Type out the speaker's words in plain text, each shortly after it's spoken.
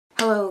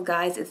Hello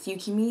guys, it's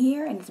Yukimi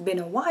here, and it's been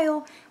a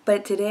while,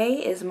 but today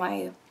is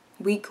my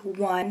week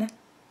 1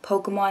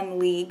 Pokemon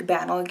League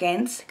battle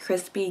against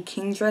Krispy,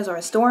 Kingras, or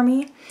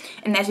Stormy.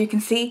 And as you can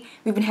see,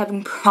 we've been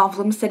having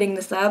problems setting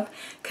this up,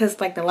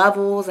 because like the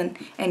levels and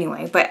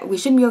anyway, but we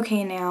should be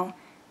okay now.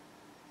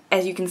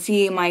 As you can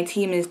see, my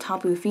team is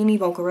Tapu Fini,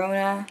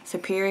 Volcarona,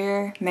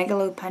 Superior,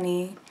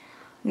 Megalopunny,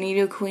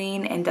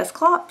 Nidoqueen, and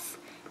Dusclops.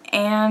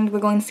 And we're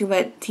going to see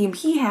what team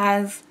he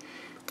has,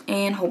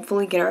 and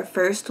hopefully get our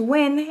first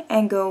win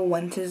and go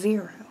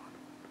 1-0.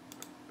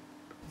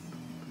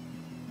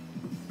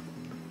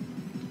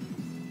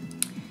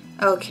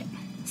 Okay,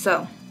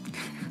 so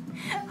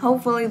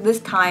hopefully this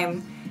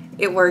time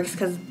it works,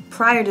 because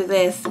prior to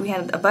this we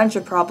had a bunch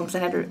of problems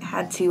and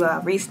had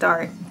to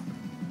restart.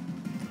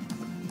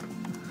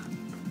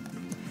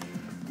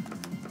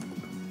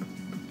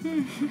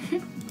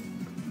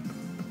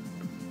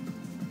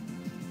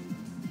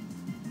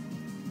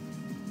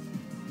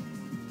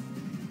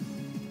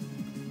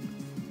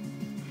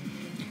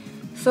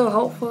 So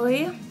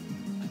hopefully,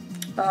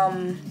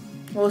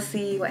 we'll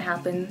see what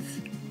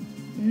happens.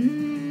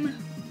 I'm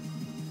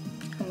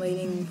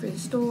waiting for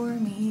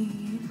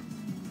Stormy.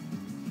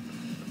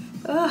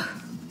 Ugh.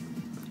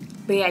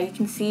 But yeah, you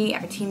can see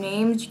our team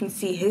names. You can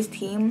see his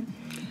team.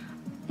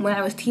 When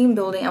I was team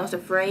building, I was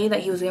afraid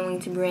that he was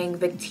going to bring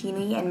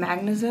Victini and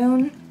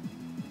Magnezone.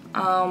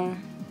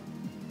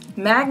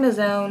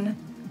 Magnezone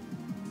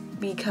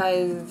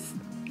because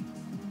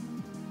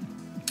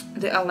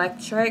the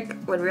electric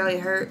would really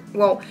hurt.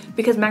 Well,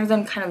 because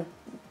Magnezone kind of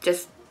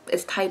just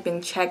is typing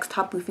checks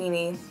Tapu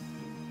Fini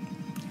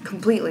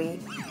completely.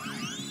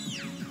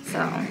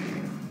 So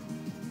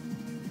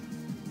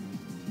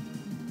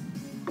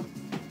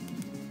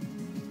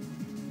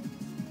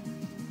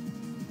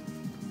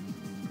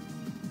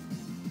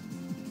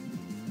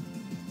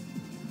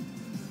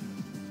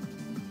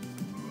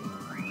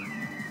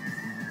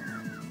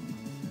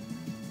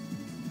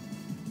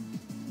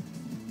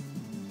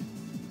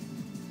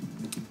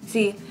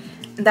see,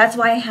 that's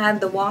why I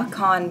had the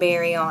walk-on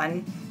berry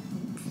on,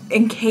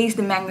 in case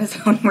the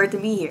Magnezone were to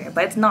be here,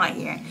 but it's not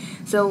here.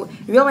 So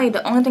really,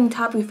 the only thing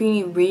Tapu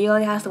Fini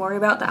really has to worry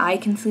about that I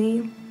can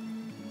see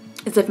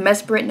is if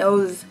Mesprit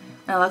knows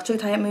an electric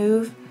type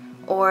move,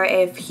 or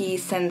if he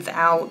sends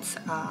out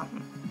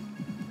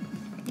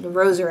the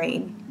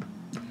Roserade.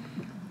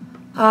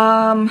 But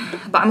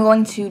I'm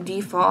going to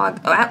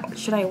defog. Oh,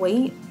 should I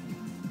wait?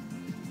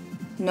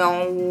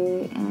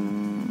 No.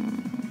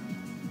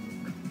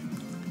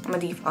 I'm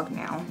gonna defog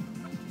now,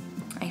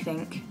 I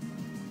think.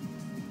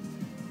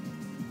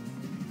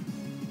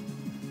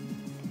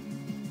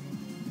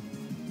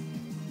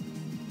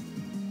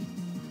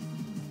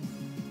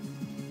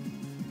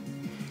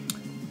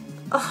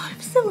 Oh,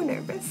 I'm so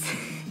nervous.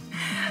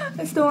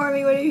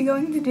 Stormy, what are you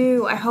going to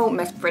do? I hope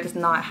Mesprit does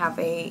not have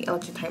a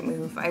electric type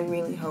move. I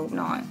really hope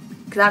not,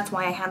 because that's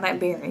why I had that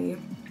berry.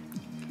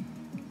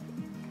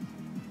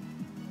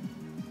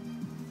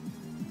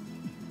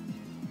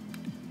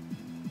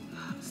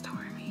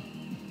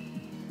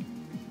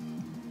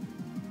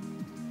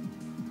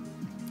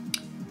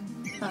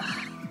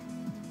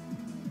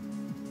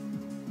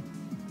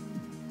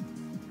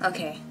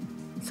 Okay,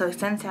 so he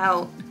sent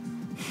out,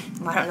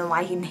 I don't know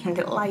why he named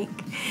it like,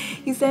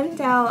 he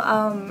sent out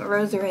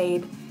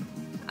Roserade.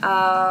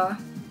 I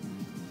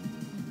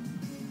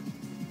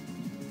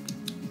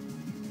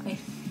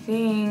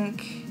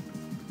think,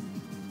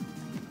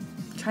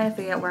 I'm trying to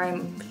figure out where I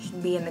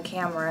should be in the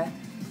camera.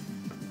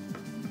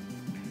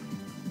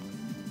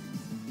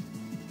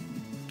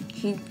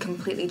 He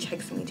completely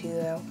checks me too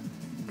though.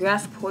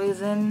 Grass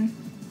Poison.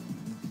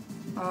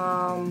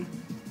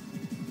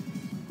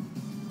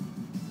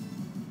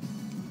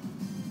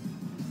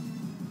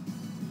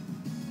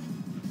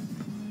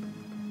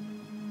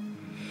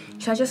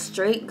 Should I just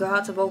straight go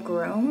out to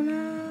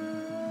Volcarona?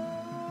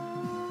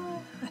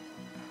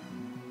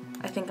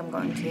 I think I'm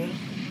going to.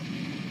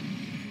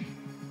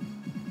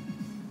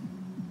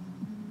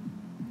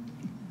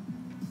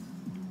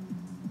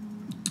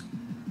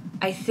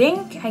 I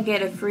think I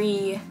get a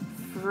free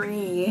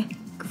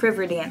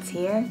Quiver Dance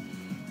here.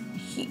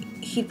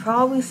 He'd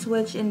probably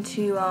switch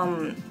into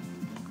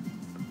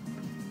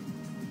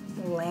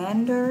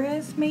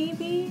Bunearys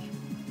maybe?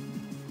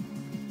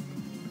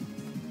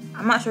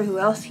 I'm not sure who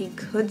else he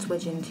could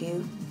switch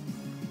into.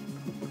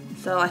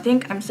 So I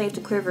think I'm safe to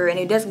Quiver, and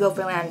he does go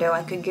for Lando.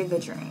 I could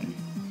Giga Drain.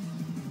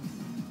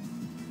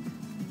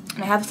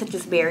 And I have such a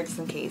spare just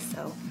in case,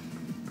 so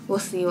we'll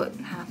see what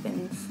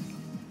happens.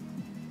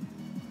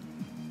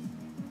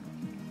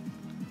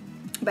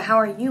 But how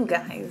are you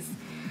guys?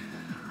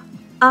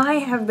 I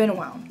have been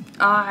well.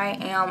 I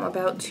am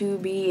about to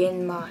be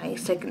in my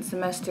second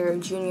semester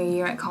of junior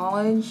year at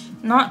college.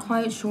 Not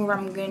quite sure what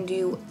I'm going to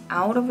do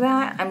out of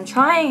that. I'm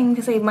trying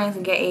to save money to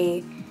get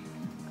a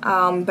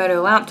better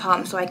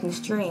laptop so I can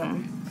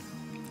stream.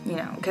 You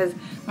know, because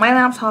my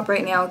laptop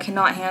right now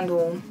cannot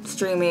handle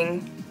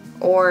streaming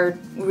or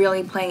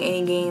really playing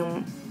any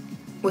game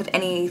with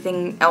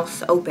anything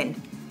else open.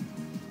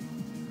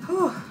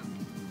 Whew.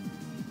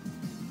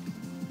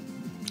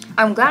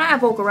 I'm glad I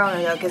have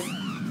Volcarona though, because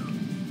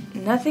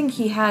nothing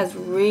he has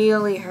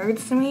really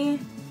hurts me.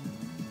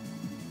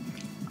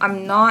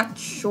 I'm not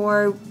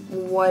sure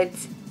what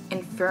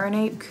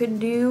Infernape could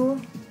do.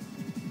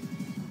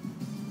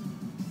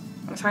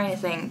 I'm trying to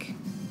think.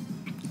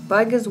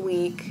 Bug is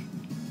weak.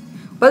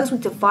 Bug is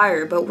weak to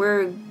fire, but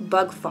we're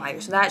bug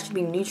fire, so that should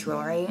be neutral,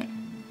 right?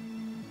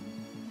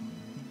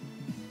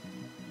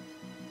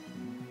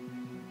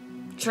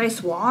 Should I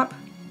swap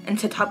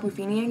into Tapu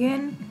Fini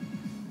again?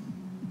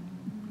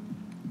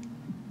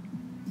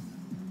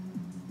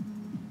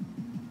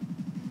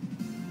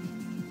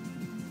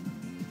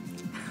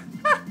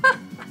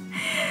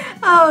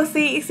 Oh,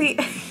 see,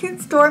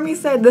 Stormy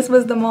said this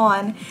was the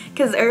Mon.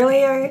 Because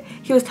earlier,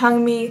 he was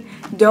telling me,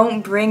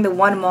 don't bring the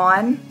one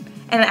Mon.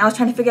 And I was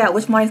trying to figure out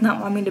which Mon he's not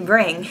wanting me to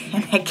bring.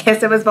 And I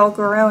guess it was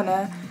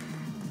Volcarona.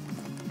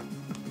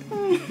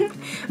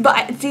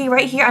 But, see,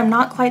 right here, I'm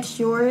not quite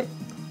sure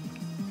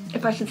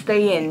if I should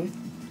stay in.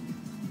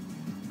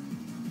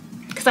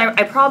 Because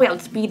I probably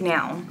outspeed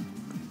now.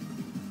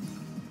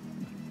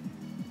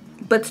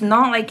 But it's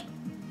not like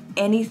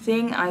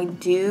anything I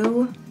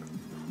do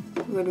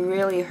would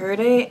really hurt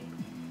it.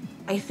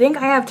 I think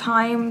I have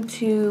time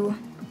to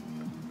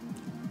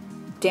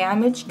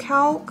damage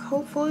calc,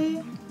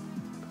 hopefully.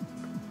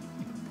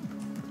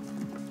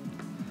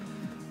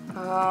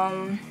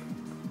 Because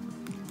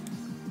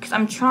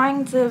I'm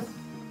trying to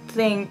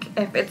think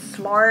if it's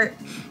smart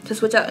to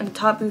switch out into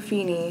Tapu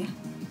Fini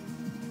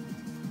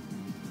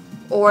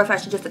or if I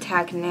should just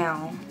attack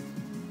now.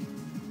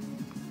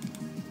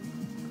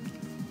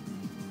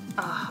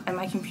 And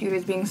my computer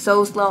is being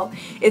so slow.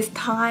 It's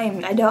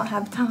timed. I don't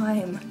have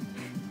time.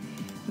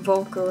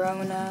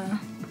 Volcarona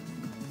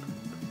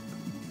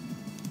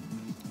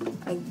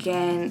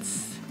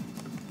against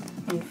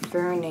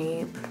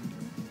Infernape.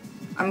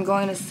 I'm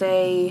going to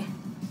say,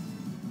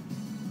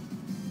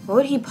 what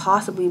would he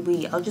possibly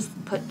be? I'll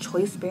just put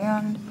Choice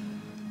Band.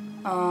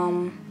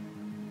 How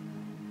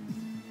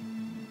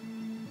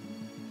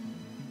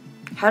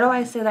do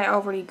I say that I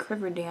already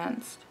Quiver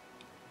Danced?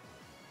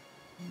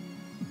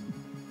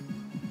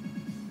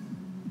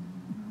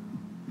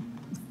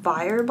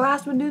 Fire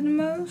Blast would do the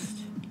most.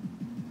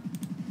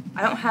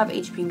 I don't have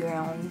HP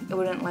Ground. It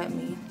wouldn't let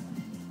me.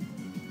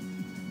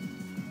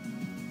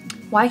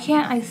 Why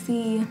can't I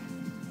see?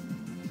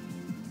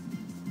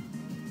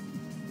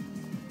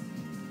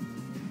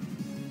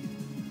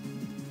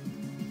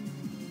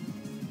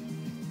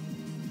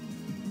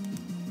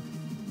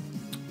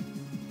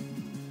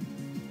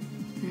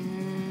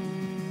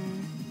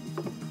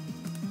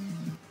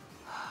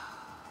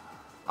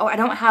 Oh, I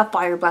don't have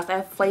Fire Blast. I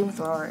have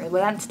Flamethrower.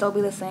 Would that still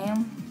be the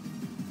same?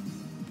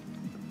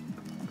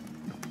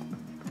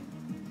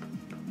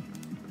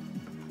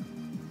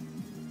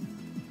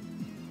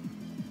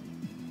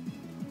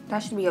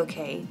 That should be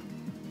okay.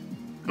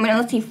 I mean,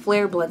 unless he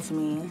Flare Blitz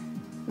me,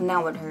 then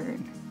that would hurt.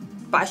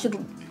 But I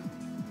should...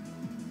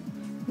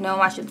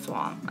 No, I should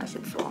swap. I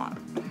should swap.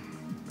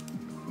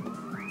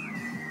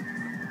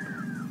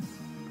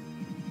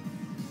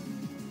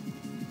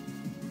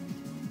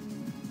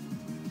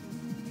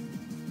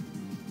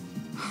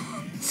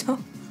 So,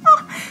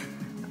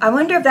 I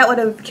wonder if that would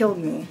have killed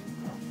me.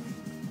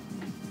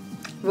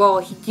 Well,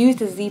 he used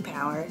his Z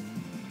power,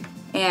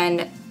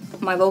 and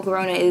my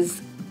Volcarona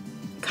is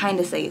kind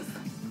of safe.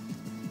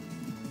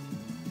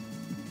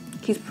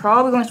 He's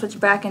probably going to switch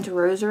back into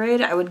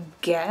Roserade, I would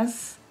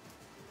guess.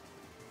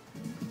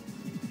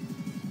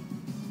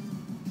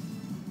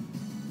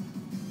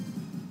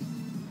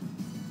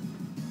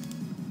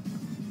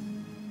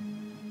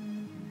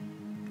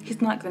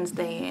 He's not going to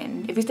stay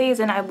in. If he stays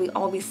in,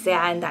 I'll be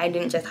sad that I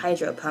didn't just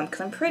Hydro Pump,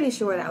 because I'm pretty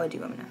sure that would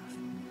do him enough.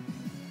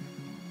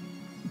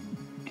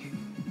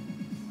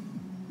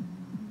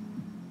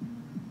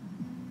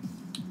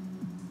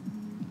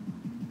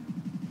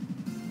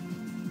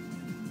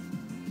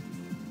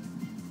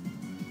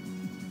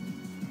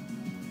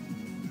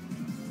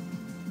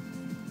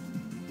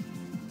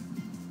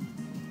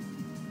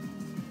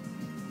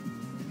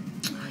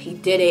 He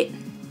did it.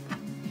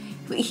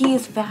 He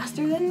is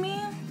faster than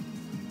me?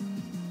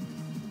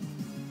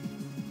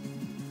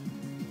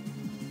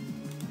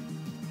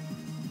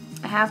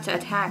 I have to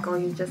attack or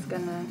he's just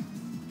gonna...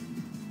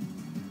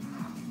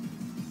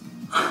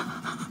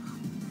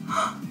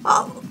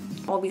 Oh.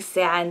 I'll be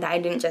sad that I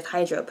didn't just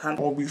Hydro Pump.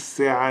 I'll be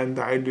sad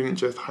that I didn't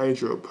just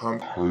Hydro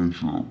Pump.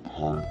 Hydro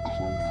Pump.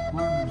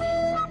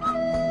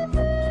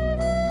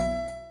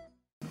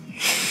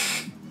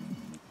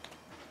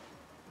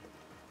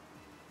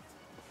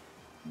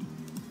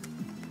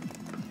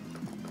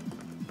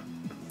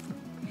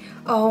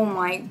 Oh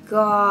my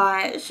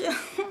gosh.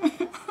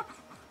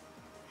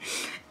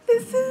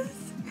 This is...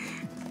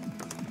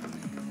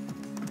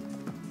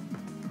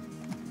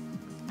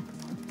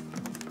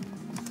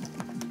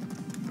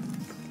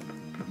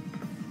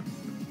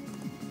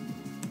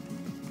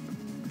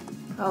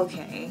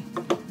 Okay,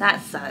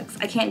 that sucks.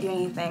 I can't do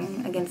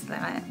anything against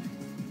that.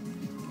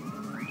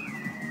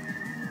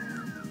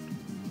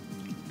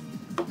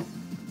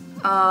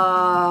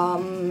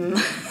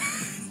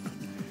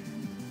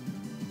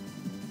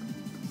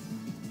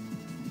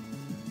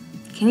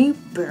 Can you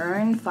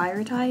burn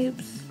fire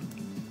types?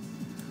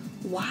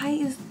 Why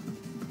is...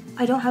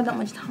 I don't have that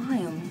much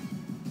time.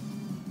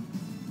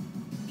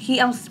 He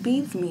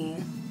outspeeds me.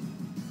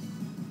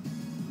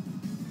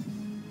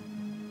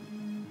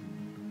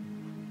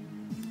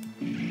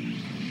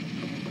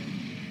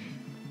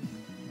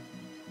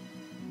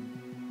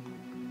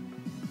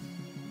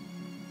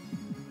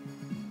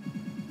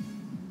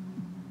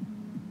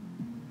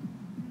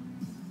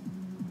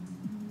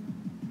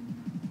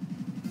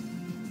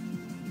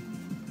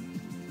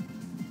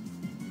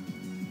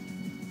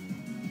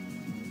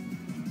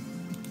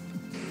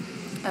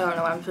 I don't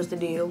know what I'm supposed to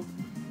do.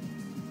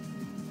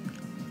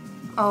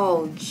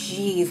 Oh,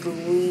 jeez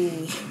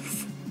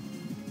Louise.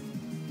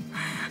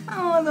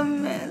 Oh, the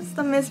miss.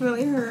 The miss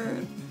really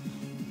hurt.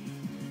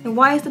 And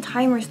why is the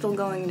timer still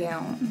going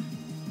down?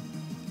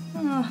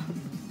 Ugh.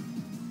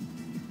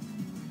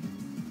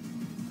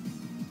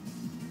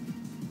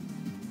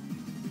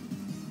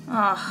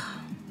 Ugh.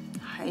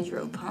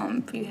 Hydro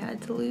pump. You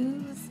had to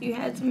lose. You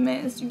had to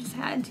miss. You just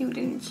had to,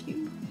 didn't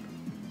you?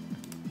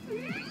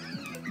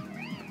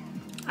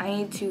 I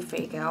need to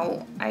fake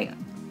out. Oh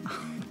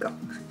gosh.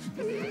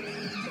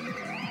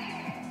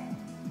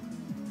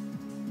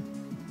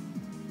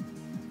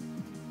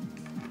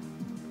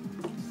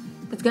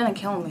 It's gonna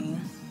kill me.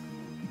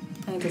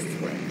 I need to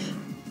switch.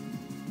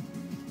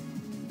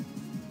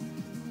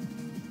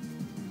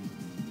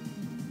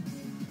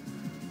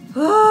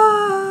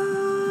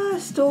 Ah,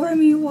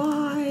 Stormy,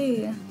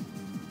 why?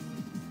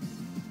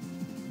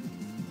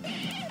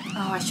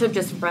 Oh, I should have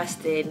just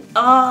rested.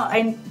 Oh,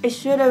 I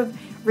should have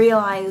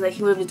realized that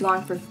he would have just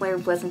gone for Flare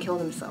Blitz and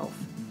killed himself.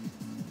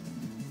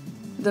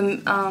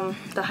 The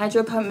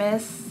Hydro Pump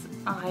miss,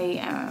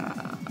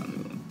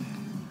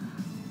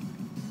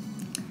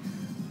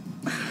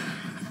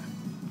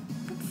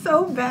 it's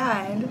so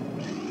bad.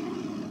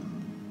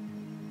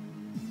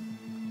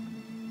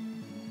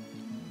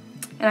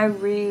 And I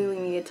really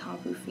needed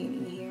Tapu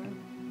Fini here.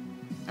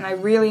 And I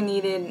really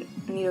needed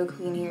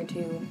Nidoqueen here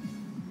too.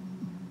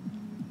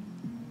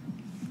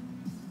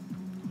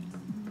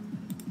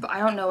 But I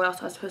don't know what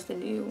else I was supposed to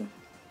do.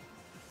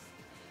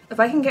 If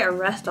I can get a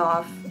rest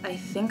off, I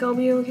think I'll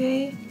be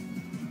okay.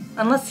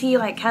 Unless he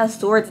like has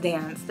Swords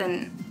Dance,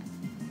 then...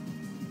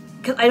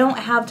 Cause I don't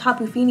have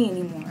Tapu Fini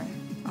anymore.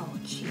 Oh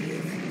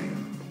jeez.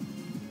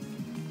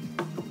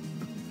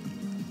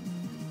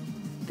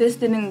 This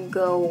didn't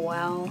go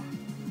well.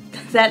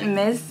 That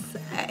miss,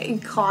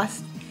 it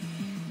cost...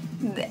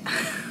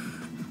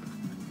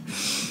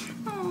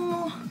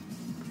 Oh.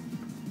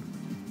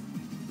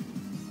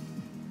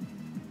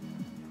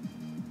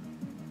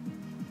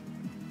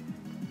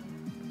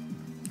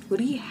 Would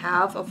he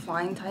have a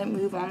flying type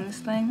move on this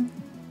thing?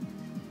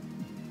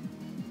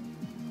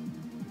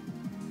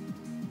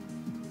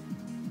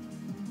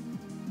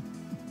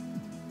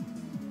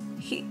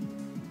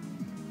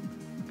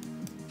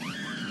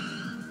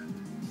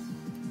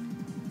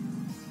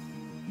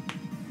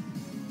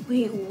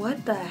 Wait,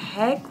 what the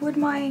heck? Where'd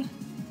my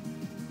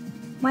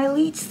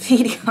leech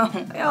seed go?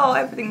 Oh,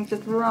 everything's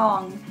just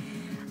wrong.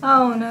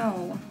 Oh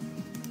no.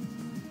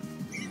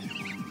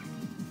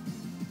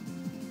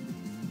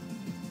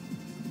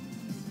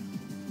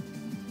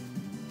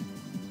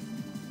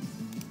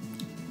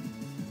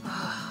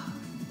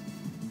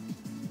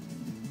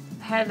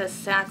 I had to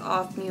sack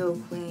off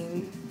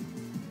Nidoqueen.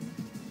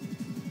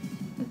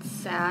 It's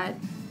sad.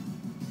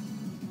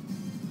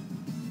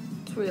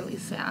 It's really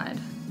sad.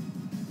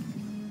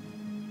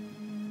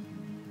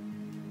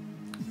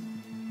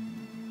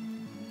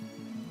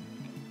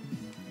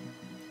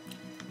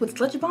 Would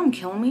Sludge Bomb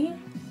kill me?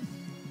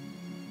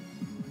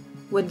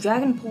 Would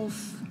Dragon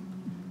Pulse...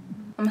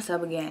 I'm gonna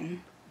sub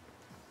again.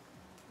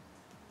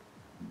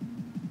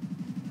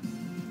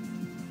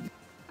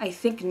 I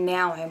think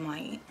now I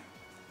might.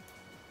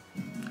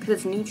 Because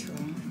it's neutral.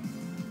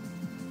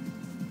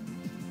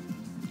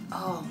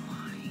 Oh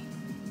my.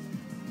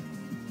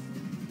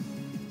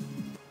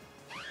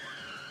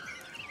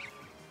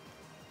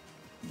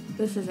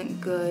 This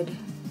isn't good.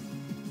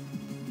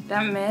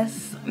 That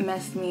miss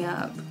messed me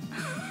up.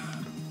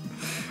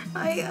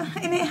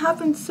 And it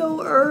happened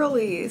so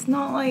early. It's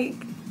not like...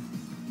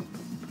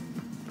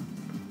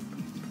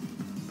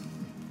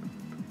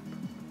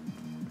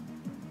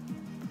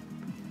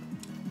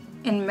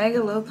 And Mega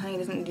Lopunny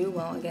doesn't do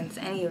well against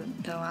any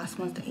of the last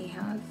ones that he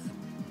has.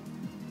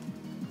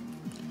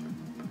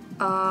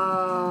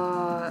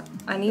 I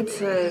need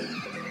to...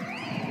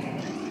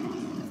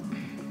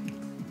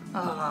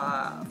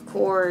 of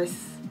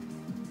course.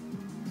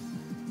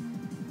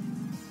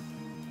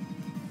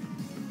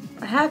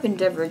 I have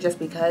Endeavor just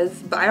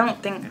because, but I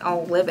don't think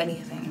I'll live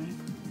anything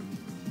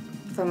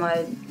from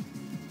a...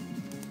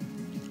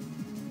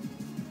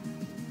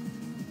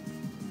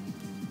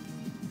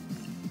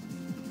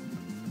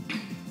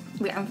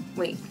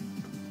 Wait,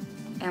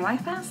 am I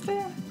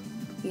faster?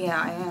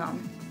 Yeah, I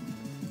am.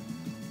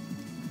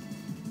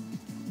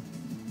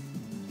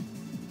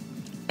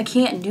 I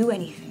can't do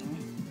anything.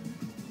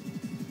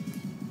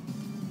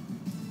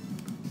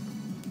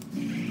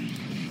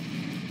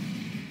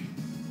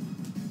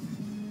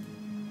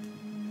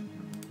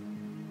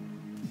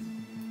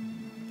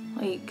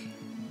 Like,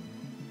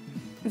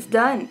 it's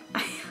done.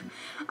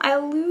 I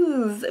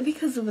lose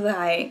because of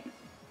that.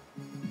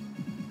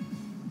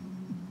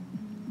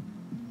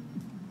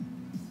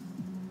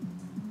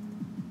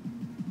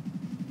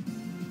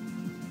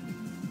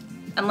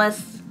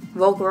 Unless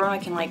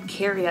Volcarona can, like,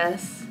 carry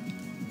us.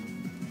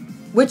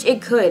 Which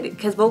it could,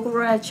 because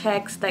Volcarona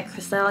checks that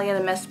Cresselia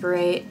and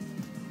Mesperate.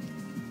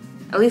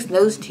 At least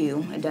those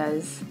two, it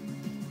does.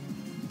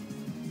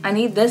 I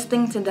need this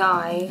thing to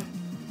die.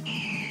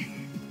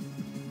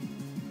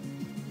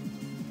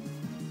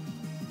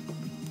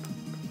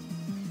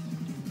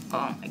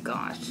 Oh my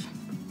gosh.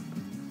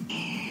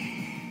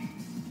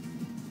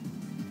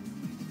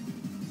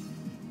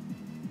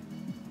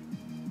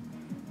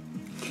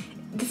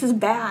 This is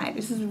bad.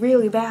 This is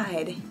really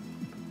bad.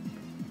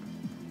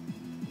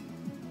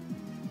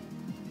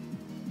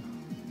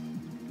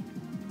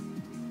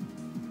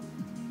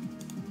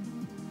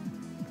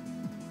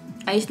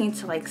 I just need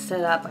to, like,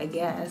 set up, I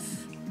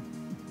guess.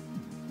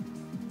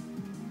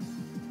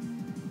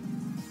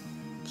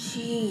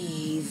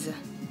 Jeez.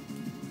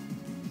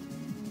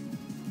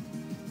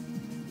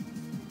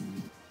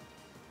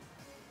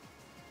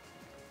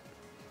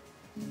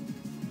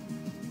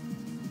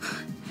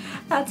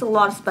 That's a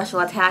lot of special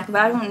attack,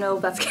 but I don't know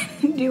if that's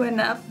gonna do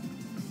enough.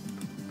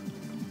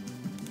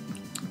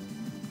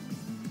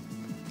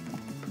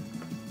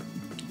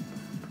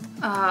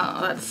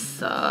 Oh, that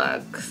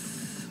sucks.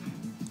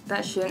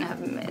 That shouldn't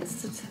have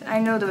missed. I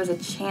know there was a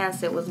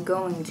chance it was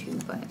going to,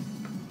 but...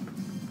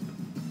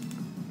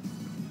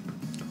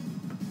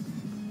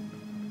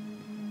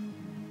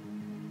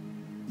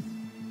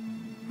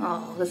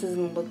 Oh, this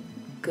doesn't look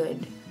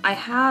good. I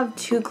have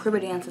 2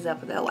 Cribidances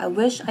up, though. I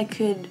wish I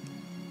could...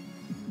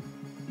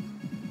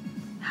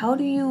 How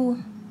do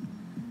you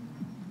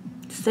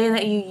say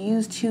that you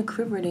use 2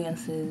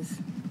 Cribidances?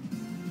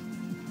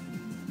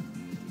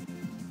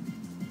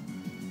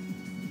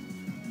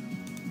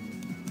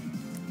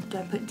 Do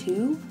I put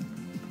 2?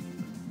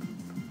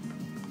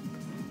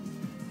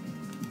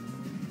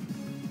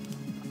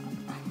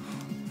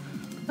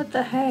 What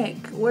the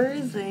heck? Where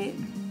is it?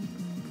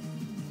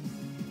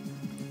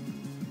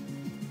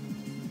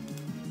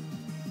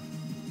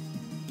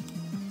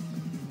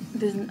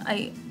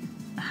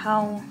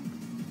 How?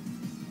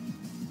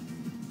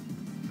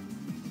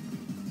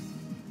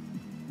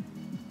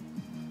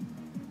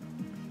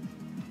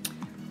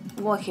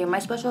 Well, okay, my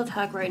special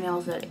attack right now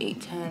is at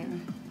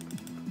 810.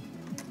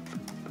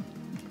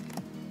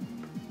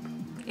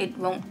 It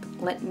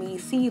won't let me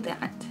see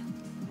that.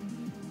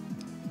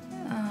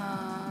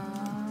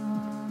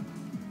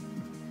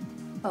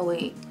 Oh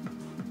wait.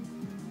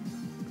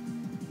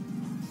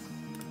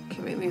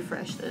 Can we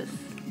refresh this?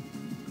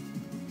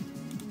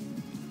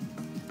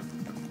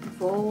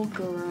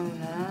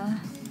 Volcarona,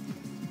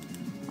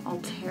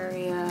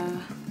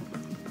 Altaria.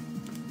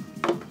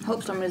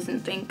 Hope someone doesn't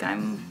think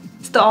I'm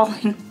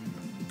stalling.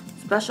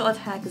 Special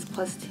attack is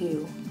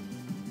 +2.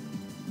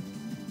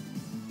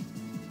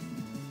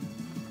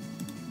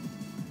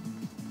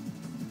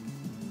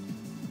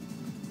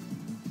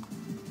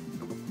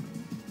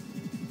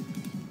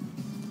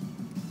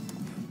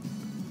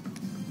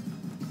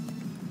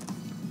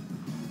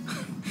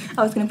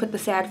 I was gonna put the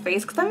sad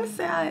face because I'm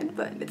sad,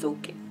 but it's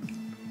okay.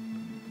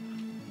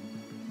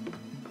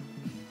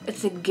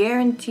 It's a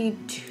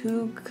guaranteed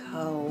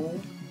 2-co.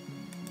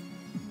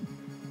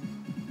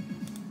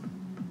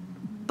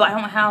 But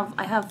I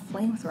have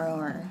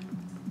flamethrower.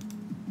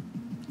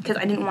 Because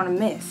I didn't want to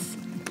miss.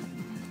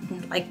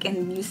 Like,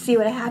 and you see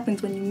what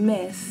happens when you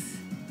miss.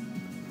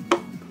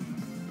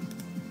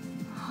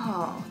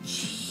 Oh,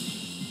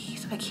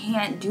 jeez. I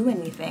can't do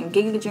anything.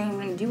 Giga Drain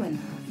wouldn't do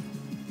enough.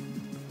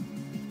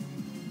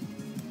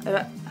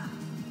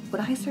 Would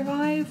I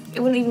survive?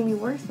 It wouldn't even be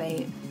worth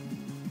it.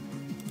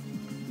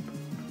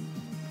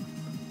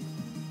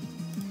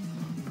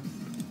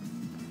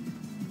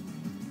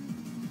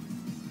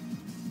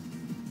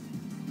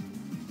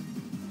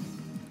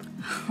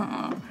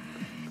 Oh,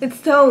 it's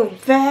so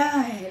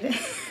bad.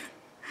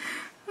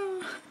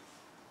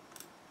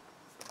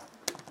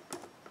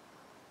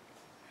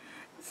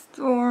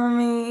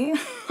 Stormy.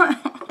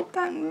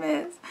 That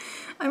miss.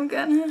 I'm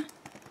gonna...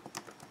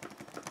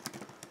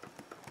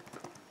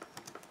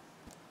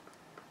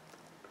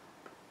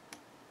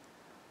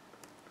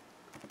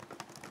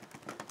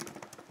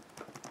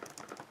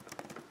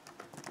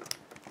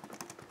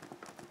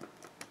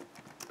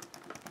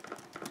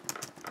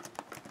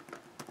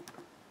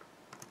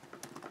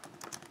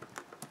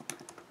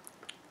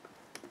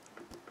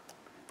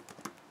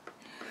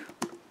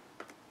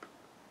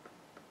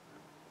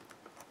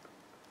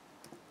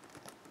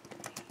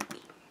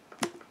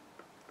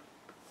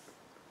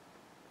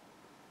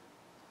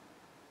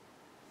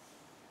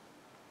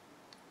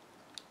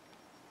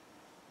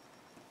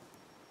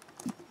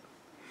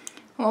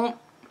 Well,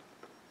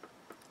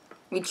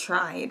 we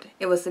tried.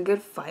 It was a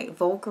good fight.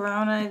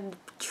 Volcarona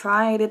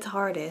tried its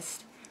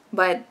hardest,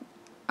 but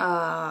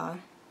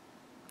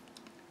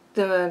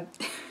the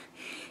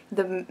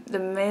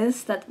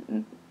miss that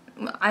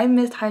I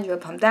missed Hydro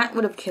Pump, that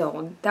would have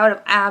killed. That would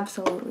have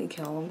absolutely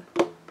killed.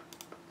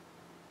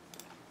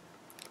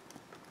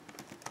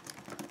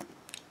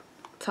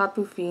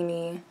 Tapu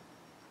Fini.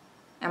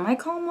 Am I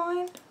Calm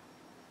Mind?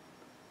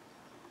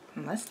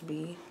 Must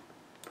be.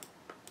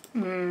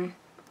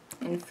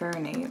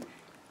 Infernape.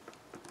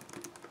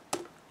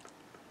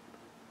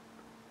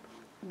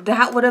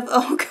 That would have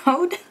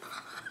OHKO'd.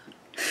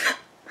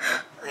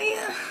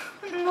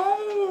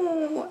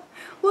 No.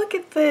 Look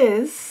at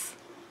this.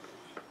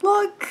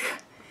 Look.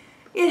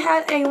 It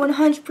had a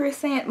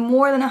 100%,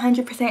 more than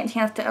 100%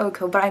 chance to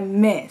OHKO, but I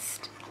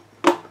missed.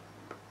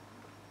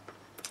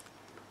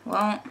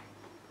 Well,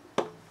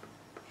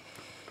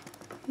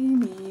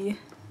 maybe.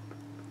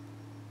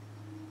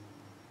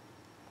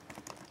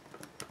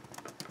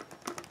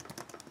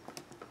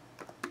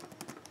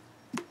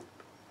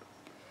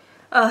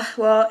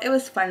 Well, it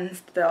was fun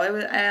still. It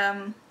was,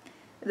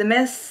 the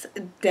miss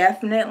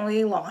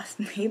definitely lost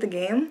me the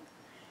game.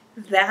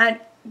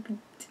 That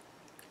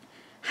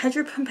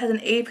Hydro Pump has an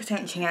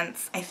 80%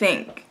 chance, I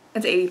think.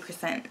 It's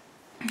 80%.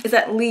 It's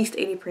at least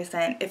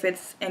 80% if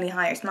it's any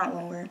higher. It's not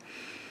lower.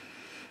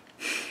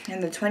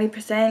 And the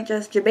 20%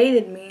 just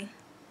debated me.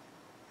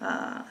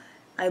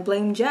 I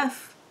blame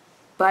Jeff.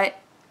 But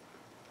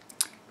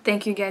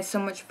thank you guys so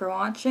much for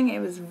watching. It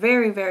was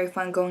very, very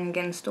fun going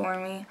against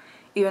Stormy.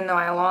 Even though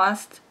I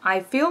lost,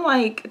 I feel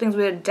like things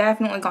would have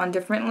definitely gone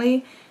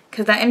differently,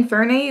 because that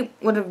Infernape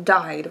would have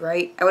died,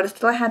 right? I would have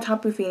still had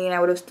Tapu Fini, and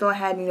I would have still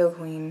had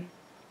Nidoqueen.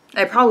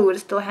 I probably would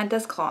have still had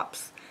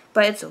Dusclops,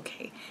 but it's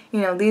okay. You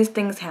know, these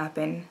things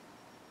happen.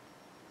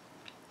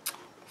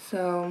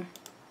 So,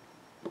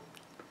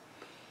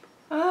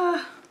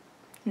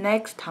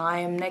 next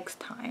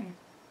time.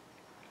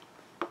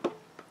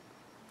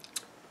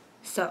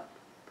 So,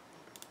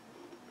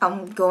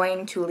 I'm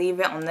going to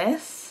leave it on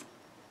this.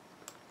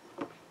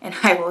 And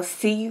I will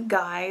see you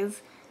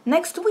guys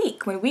next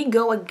week when we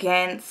go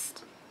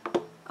against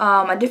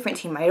a different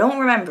team. I don't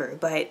remember,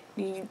 but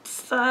you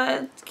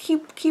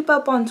keep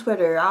up on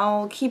Twitter.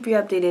 I'll keep you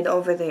updated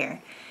over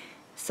there.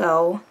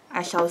 So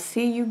I shall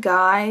see you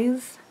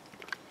guys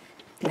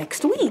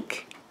next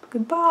week.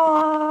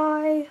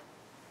 Goodbye.